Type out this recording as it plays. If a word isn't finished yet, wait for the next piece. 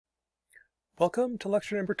Welcome to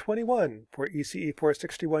lecture number 21 for ECE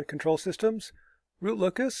 461 control systems, root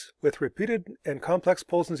locus with repeated and complex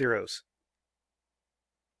poles and zeros.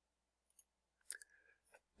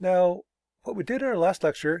 Now, what we did in our last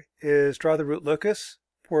lecture is draw the root locus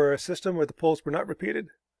for a system where the poles were not repeated.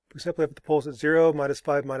 For example, if the poles at 0,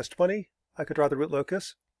 -5, -20, I could draw the root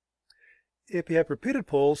locus. If you have repeated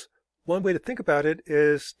poles, one way to think about it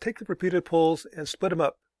is take the repeated poles and split them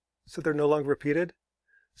up so they're no longer repeated.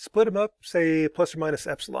 Split them up, say plus or minus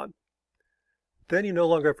epsilon. Then you no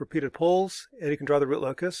longer have repeated poles, and you can draw the root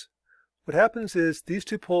locus. What happens is these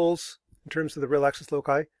two poles, in terms of the real axis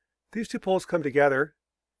loci, these two poles come together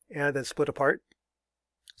and then split apart.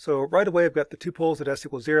 So right away I've got the two poles at s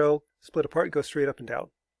equals 0, split apart, and go straight up and down.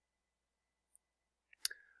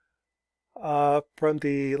 From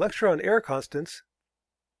the lecture on error constants,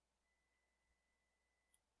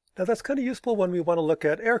 now that's kind of useful when we want to look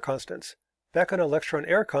at error constants. Back on our lecture on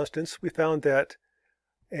error constants, we found that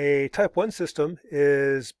a type 1 system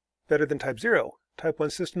is better than type 0. Type 1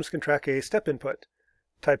 systems can track a step input.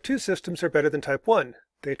 Type 2 systems are better than type 1.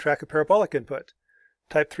 They track a parabolic input.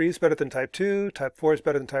 Type 3 is better than type 2, type 4 is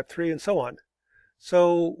better than type 3, and so on.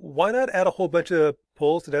 So why not add a whole bunch of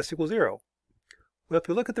poles at s equals 0? Well, if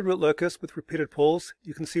you look at the root locus with repeated poles,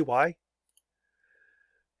 you can see why.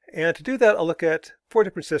 And to do that, I'll look at 4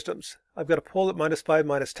 different systems. I've got a pole at -5,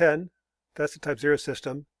 -10. That's a type 0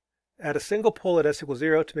 system. Add a single pole at s equals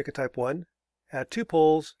 0 to make a type 1. Add 2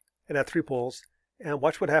 poles and add 3 poles. And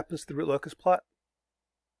watch what happens to the root locus plot.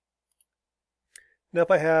 Now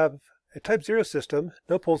if I have a type 0 system,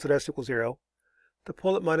 no poles at s equals 0, the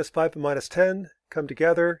pole at -5 and -10 come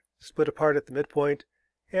together, split apart at the midpoint,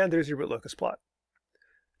 and there's your root locus plot.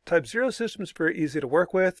 Type 0 systems are very easy to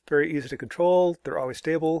work with, very easy to control. They're always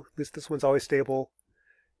stable. At least this one's always stable.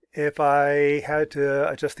 If I had to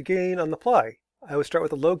adjust the gain on the fly, I would start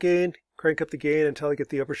with a low gain, crank up the gain until I get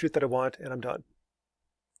the overshoot that I want, and I'm done.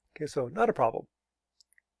 Okay, so not a problem.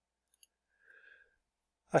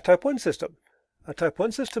 A type 1 system. A type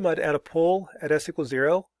 1 system, I'd add a pole at s equals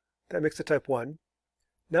 0. That makes a type 1.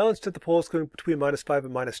 Now instead of the poles going between -5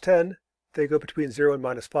 and -10, they go between 0 and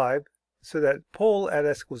 -5. So that pole at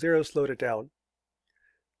s equals 0 slowed it down.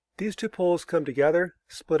 These two poles come together,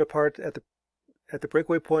 split apart at the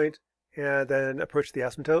breakaway point, and then approach the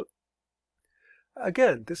asymptote.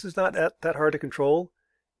 Again, this is not that hard to control.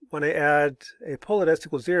 When I add a pole at s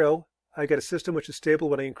equals 0, I get a system which is stable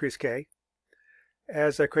when I increase k.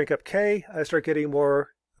 As I crank up k, I start getting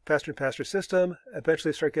more faster and faster system,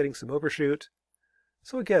 eventually start getting some overshoot.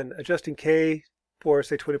 So again, adjusting k for,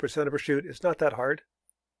 say, 20% overshoot is not that hard.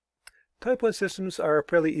 Type 1 systems are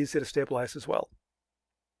fairly easy to stabilize as well.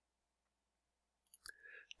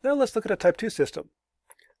 Now let's look at a type 2 system.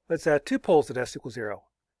 Let's add 2 poles at s equals 0.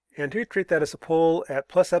 And here treat that as a pole at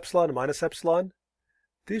plus epsilon and minus epsilon.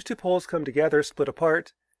 These two poles come together, split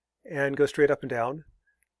apart, and go straight up and down.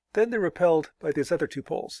 Then they're repelled by these other 2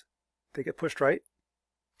 poles. They get pushed right.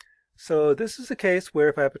 So this is a case where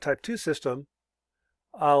if I have a type 2 system,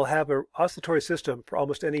 I'll have an oscillatory system for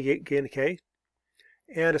almost any gain k.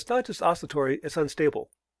 And it's not just oscillatory, it's unstable.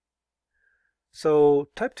 So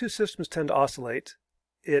type 2 systems tend to oscillate.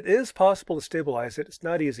 It is possible to stabilize it. It's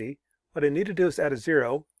not easy. What I need to do is add a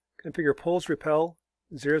 0, configure poles repel,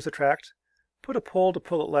 zeros attract, put a pole to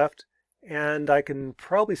pull it left, and I can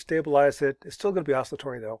probably stabilize it. It's still going to be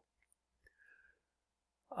oscillatory though.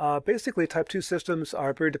 Basically, type 2 systems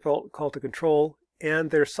are very difficult to control,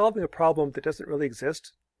 and they're solving a problem that doesn't really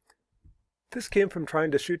exist. This came from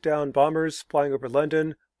trying to shoot down bombers flying over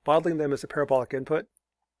London, modeling them as a parabolic input.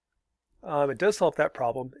 It does solve that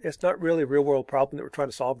problem. It's not really a real-world problem that we're trying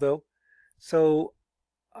to solve, though. So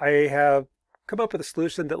I have come up with a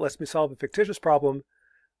solution that lets me solve a fictitious problem,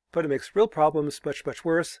 but it makes real problems much, much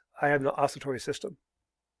worse. I have an oscillatory system.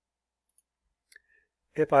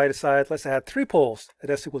 If I decide, let's add 3 poles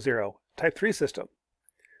at s equals 0, type 3 system.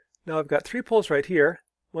 Now I've got 3 poles right here.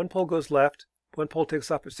 One pole goes left, one pole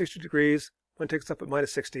takes off at 60 degrees, one takes off at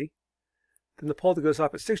 -60. Then the pole that goes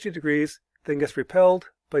off at 60 degrees then gets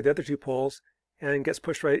repelled by the other 2 poles and gets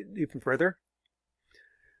pushed right even further.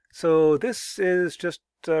 So this is just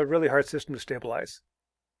a really hard system to stabilize.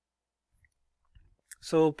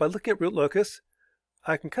 So by looking at root locus,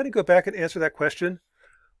 I can kind of go back and answer that question.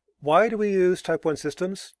 Why do we use type 1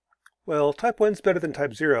 systems? Well, type 1 is better than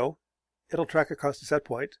type 0. It'll track a constant set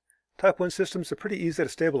point. Type 1 systems are pretty easy to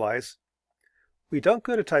stabilize. We don't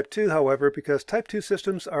go to type 2, however, because type 2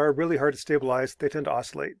 systems are really hard to stabilize. They tend to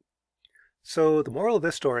oscillate. So the moral of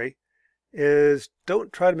this story is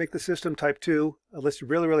don't try to make the system type 2 unless you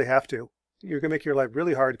really, really have to. You're going to make your life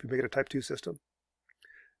really hard if you make it a type 2 system.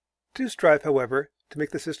 Do strive, however, to make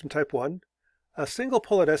the system type 1. A single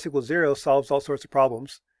pole at s equals 0 solves all sorts of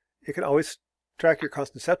problems. It can always track your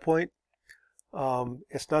constant set point.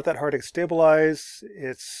 It's not that hard to stabilize.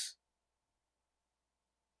 It's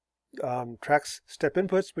tracks step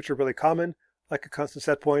inputs, which are really common, like a constant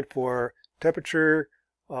set point for temperature,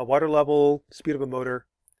 water level, speed of a motor.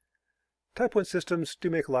 Type 1 systems do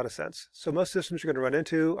make a lot of sense. So most systems you're going to run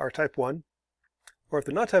into are type 1. Or if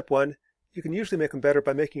they're not type 1, you can usually make them better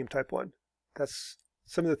by making them type 1. That's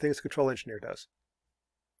some of the things a control engineer does.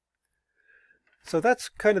 So that's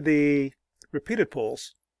kind of the repeated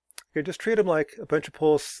poles. You can just treat them like a bunch of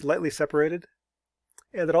poles slightly separated.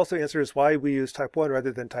 And that also answers why we use type 1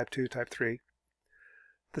 rather than type 2, type 3.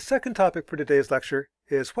 The second topic for today's lecture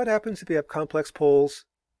is what happens if you have complex poles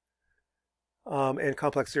and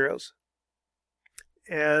complex zeros.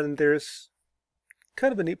 And there's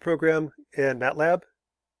kind of a neat program in MATLAB.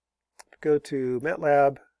 Go to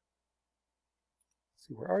MATLAB. Let's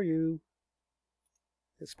see, where are you?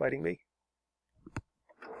 It's biting me.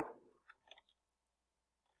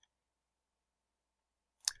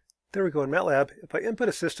 There we go in MATLAB. If I input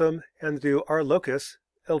a system and do Locus,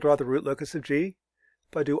 it'll draw the root locus of G.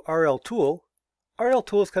 If I do RLTool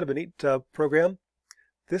is kind of a neat program.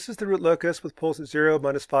 This is the root locus with poles at 0,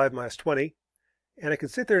 -5, -20. And I can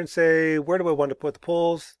sit there and say, where do I want to put the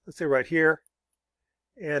poles? Let's say right here.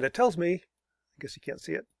 And it tells me, I guess you can't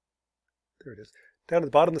see it. There it is. Down at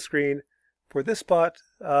the bottom of the screen, for this spot,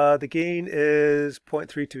 the gain is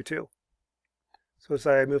 0.322. So as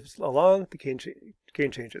I move along, the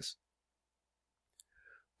gain changes.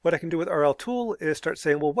 What I can do with RLTool is start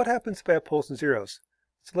saying, well, what happens if I have poles and zeros?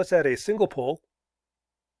 So let's add a single pole,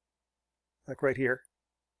 like right here.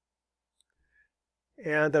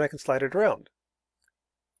 And then I can slide it around.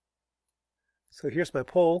 So here's my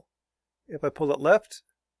pole. If I pull it left,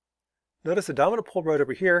 notice the dominant pole right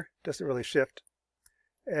over here doesn't really shift.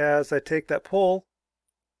 As I take that pole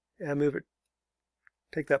and move it,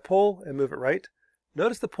 right,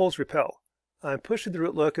 notice the poles repel. I'm pushing the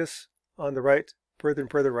root locus on the right further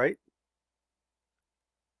and further right.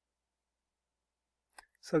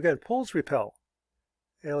 So again, poles repel.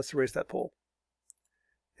 And let's erase that pole.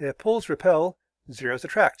 If poles repel, zeros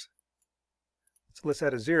attract. So let's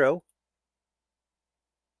add a 0.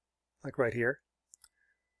 Like right here.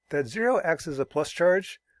 That 0 acts as a plus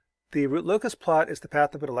charge. The root locus plot is the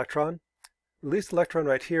path of an electron. Released electron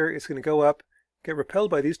right here is going to go up, get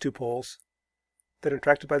repelled by these two poles, then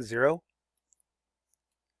attracted by the 0.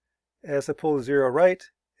 As I pull the 0 right,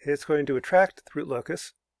 it's going to attract the root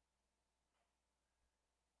locus.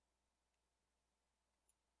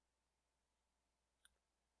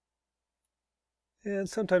 And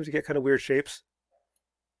sometimes you get kind of weird shapes.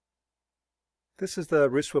 This is the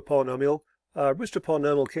roots to a polynomial. Roots to a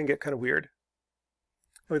polynomial can get kind of weird.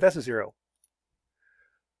 Oh, that's a 0.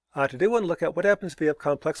 Today we want to look at what happens if we have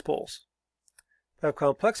complex poles. If I have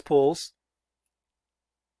complex poles,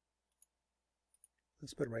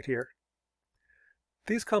 let's put them right here.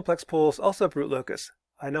 These complex poles also have root locus.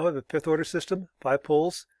 I now have a fifth order system, 5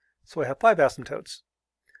 poles, so I have 5 asymptotes.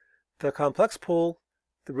 The complex pole,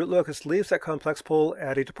 the root locus leaves that complex pole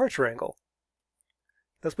at a departure angle.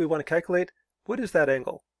 Thus we want to calculate what is that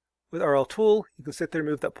angle. With RLTool, you can sit there and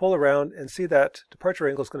move that pole around and see that departure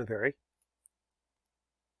angle is going to vary.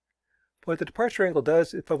 What the departure angle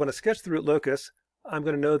does, if I want to sketch the root locus, I'm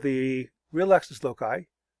going to know the real axis loci,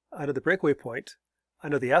 I know the breakaway point, I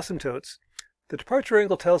know the asymptotes. The departure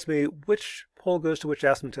angle tells me which pole goes to which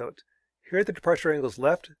asymptote. Here the departure angle is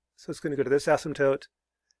left, so it's going to go to this asymptote,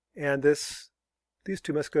 and these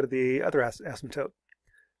two must go to the other asymptote.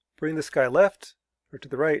 Bring this guy left, or to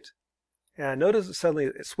the right, and notice that suddenly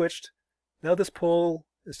it switched. Now this pole,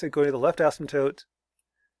 instead of going to the left asymptote,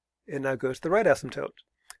 it now goes to the right asymptote.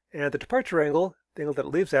 And the departure angle, the angle that it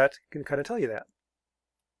leaves at, can kind of tell you that.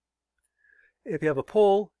 If you have a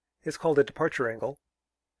pole, it's called a departure angle.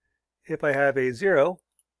 If I have a 0,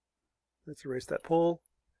 let's erase that pole,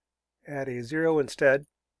 add a 0 instead.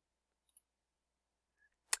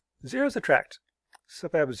 Zeros attract. So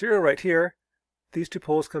if I have a 0 right here, these two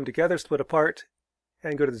poles come together, split apart,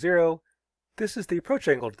 and go to the 0. This is the approach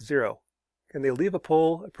angle to the 0. And they leave a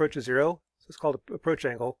pole, approach a 0, so it's called an approach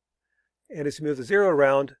angle. And as you move the 0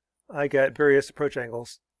 around, I get various approach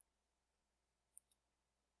angles.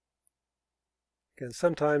 Again,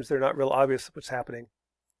 sometimes they're not real obvious what's happening.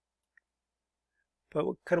 But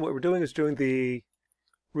kind of what we're doing is doing the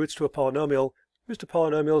roots to a polynomial. Roots to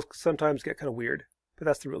polynomials sometimes get kind of weird, but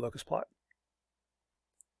that's the root locus plot.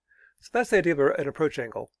 So that's the idea of an approach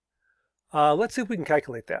angle. Let's see if we can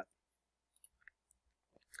calculate that.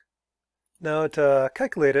 Now to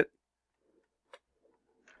calculate it,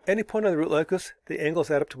 any point on the root locus, the angles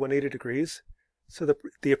add up to 180 degrees. So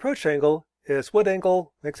the approach angle is what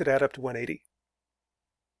angle makes it add up to 180.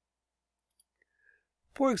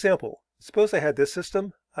 For example, suppose I had this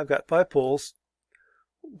system. I've got 5 poles.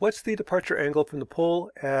 What's the departure angle from the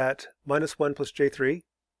pole at -1 plus J3?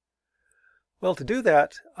 Well, to do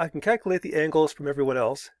that, I can calculate the angles from everyone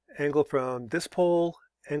else. Angle from this pole,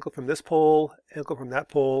 angle from this pole, angle from that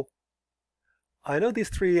pole. I know these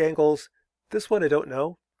 3 angles. This one I don't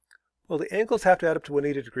know. Well, the angles have to add up to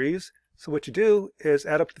 180 degrees. So what you do is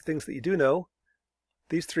add up the things that you do know.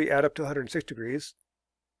 These 3 add up to 106 degrees.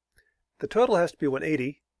 The total has to be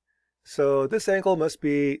 180. So this angle must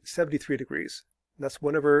be 73 degrees. That's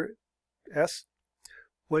 1 over s.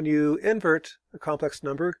 When you invert a complex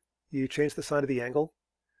number, you change the sign of the angle.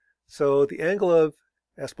 So the angle of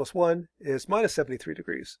s plus 1 is minus 73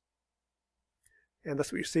 degrees. And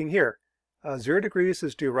that's what you're seeing here. 0 degrees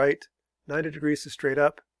is due right, 90 degrees is straight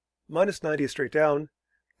up, minus 90 is straight down.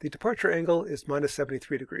 The departure angle is minus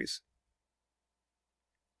 73 degrees.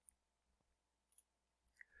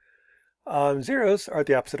 Zeros are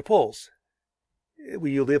the opposite of poles.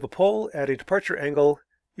 When you leave a pole at a departure angle,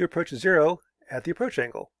 you approach 0 at the approach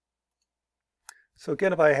angle. So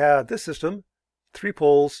again, if I had this system, 3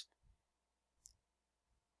 poles,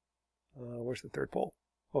 where's the third pole?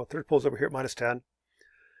 Oh, third pole's over here at minus 10.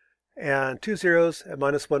 And 2 zeros at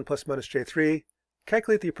 -1 plus minus J3.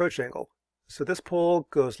 Calculate the approach angle. So this pole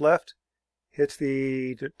goes left, hits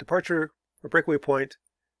the departure or breakaway point,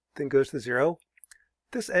 then goes to 0.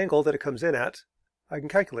 This angle that it comes in at, I can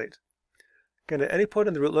calculate. Again, at any point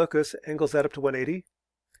in the root locus, angles add up to 180.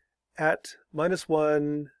 At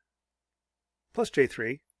 -1 plus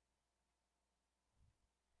J3,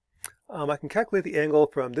 I can calculate the angle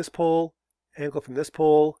from this pole, angle from this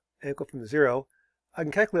pole, angle from the 0. I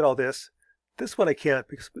can calculate all this. This one I can't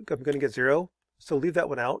because I'm going to get 0, so leave that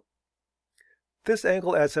one out. This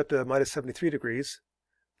angle adds up to minus 73 degrees.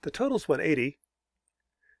 The total is 180,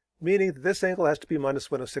 meaning that this angle has to be minus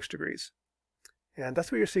 106 degrees. And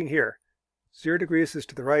that's what you're seeing here. 0 degrees is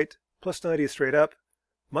to the right, plus 90 is straight up,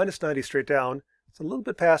 minus 90 is straight down. It's a little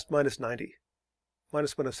bit past minus 90,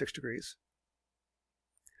 minus 106 degrees.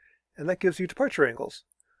 And that gives you departure angles.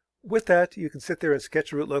 With that, you can sit there and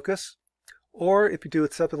sketch a root locus. Or if you do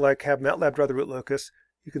something like have MATLAB draw the root locus,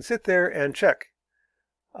 you can sit there and check.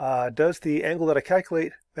 Does the angle that I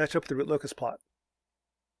calculate match up with the root locus plot?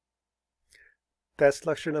 That's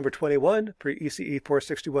lecture number 21 for ECE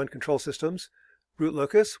 461 control systems, root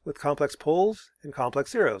locus with complex poles and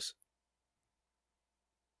complex zeros.